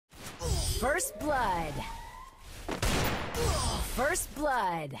First blood. First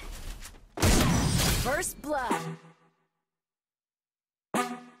blood. First blood.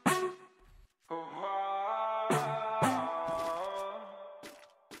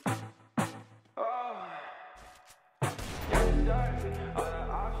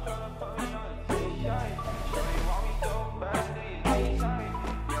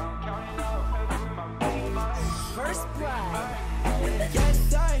 First blood.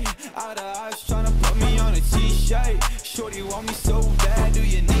 Yes, I out of eyes tryna put me on a t-shirt. Shorty want me so bad, do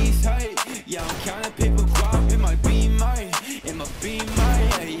your knees hurt? Yeah, I'm counting paper guap in my beamer,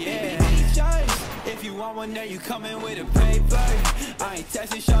 yeah. If you want one, there you coming with a paper. I ain't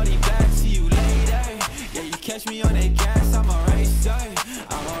texting shorty back, see you later. Yeah, you catch me on that gas, I'm a racer,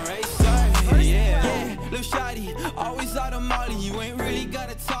 yeah. Lil' shawty, always out of molly, you ain't really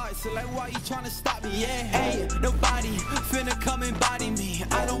gotta talk, so like why you tryna stop me, yeah? Hey, nobody finna come and body me,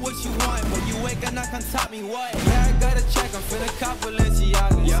 I know what you want, but you ain't gonna knock on top me, what? Yeah, I gotta check, I'm finna cop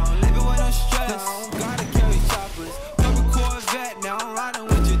Balenciagas, yeah, I'm living with no stress, I don't gotta carry choppers, couple Corvette, now I'm riding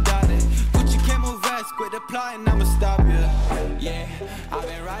with your daughter, put your camo vest, quit applying, I'ma stop you, yeah, I've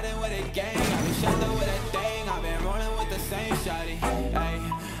been riding with a gang, I've been shot up with a thing, I've been rolling with the same shawty, hey,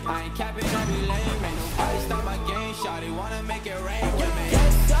 I ain't capping, I be lame, ain't nobody stop my game, shawty wanna make it rain, yeah, man.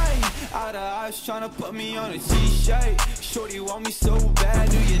 Yes, I out of eyes tryna put me on a t-shirt, shorty want me so bad,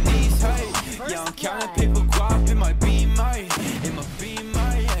 do your knees hurt? Yeah, I'm counting paper guap in my beamer,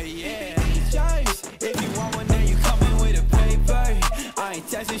 yeah. If you want one, then you coming with a paper. I ain't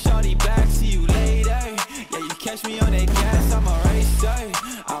texting shorty back, see you later. Yeah, you catch me on that gas, I'm a racer,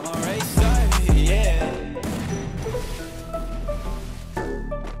 yeah.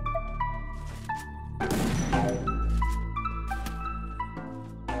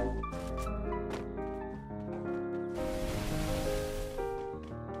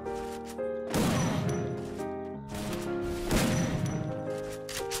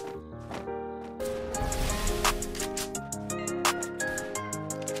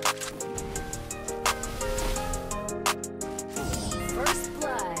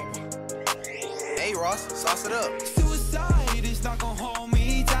 Sauce it up. Suicide is not gonna hold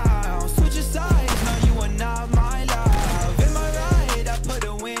me down. Switch your sides, no, you are not my love. In my ride, I put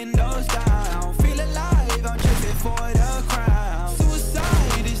the windows down. Feel alive, I'm chasing for the crown.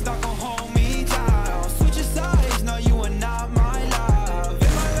 Suicide is not gonna hold me down. Switch your sides, no, you are not my love.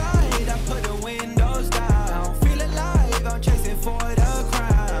 In my ride, I put the windows down. Feel alive, I'm chasing for the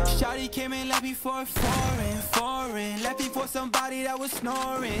crown. Shawty came and left me for foreign. Left me for somebody that was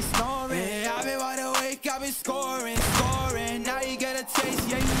snoring. Yeah, I've been wide awake, I've been scoring. Now you get a taste,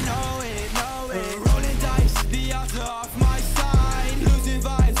 yeah, you know it. Rolling dice, the odds are off my side. Losing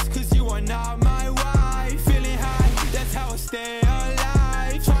vibes, cause you are not my wife. Feeling high, that's how I stay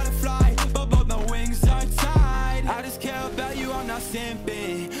alive. Trying to fly, but both my wings are tied. I just care about you, I'm not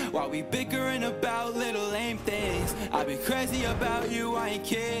simping. While we bickering about little lame things, I've been crazy about you, I ain't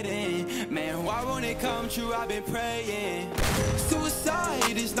kidding. Man, why won't it come true, I've been praying.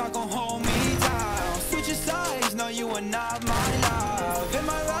 Suicide is not gonna hold me down. Switch your sides, no, you are not my love. In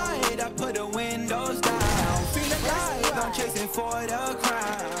my ride, I put the windows down. Feel alive, I'm chasing for the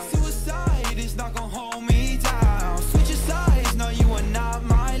crown. Suicide is not gonna hold me down. Switch your sides, no, you are not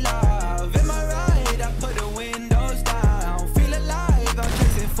my love. In my ride, I put the windows down. Feel alive, I'm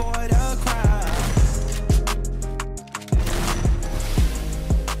chasing for the crown.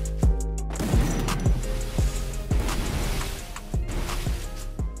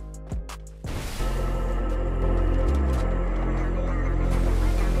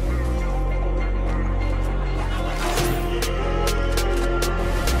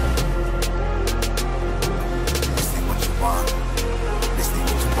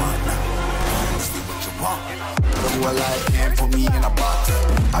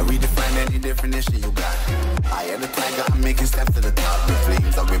 Definition you got. I am the tiger, I'm making steps to the top. The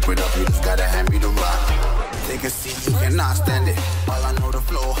flames, I whip it up, you just gotta hand me the rock. Take a seat, you cannot stand it. All I know, the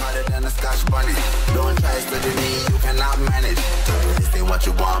flow harder than a scotch bunny. Don't try studying me, you cannot manage. This ain't what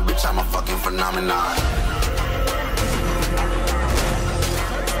you want, bitch, I'm a fucking phenomenon.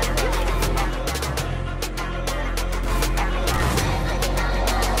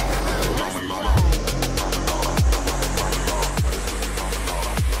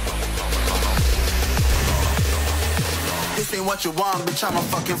 This ain't what you want, bitch, I'm a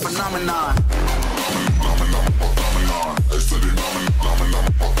fucking phenomenon.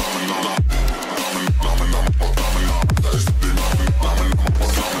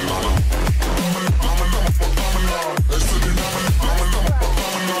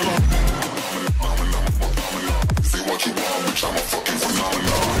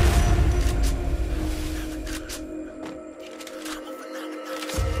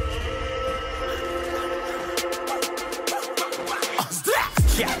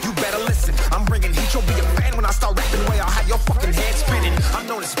 start rapping way, I'll have your fucking head spinning. I'm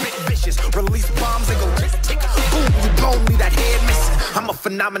known as spit vicious, release bombs and go tick tick. Boom, you blown, leave that head missing. I'm a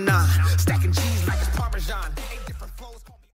phenomenon, stacking cheese like it's Parmesan.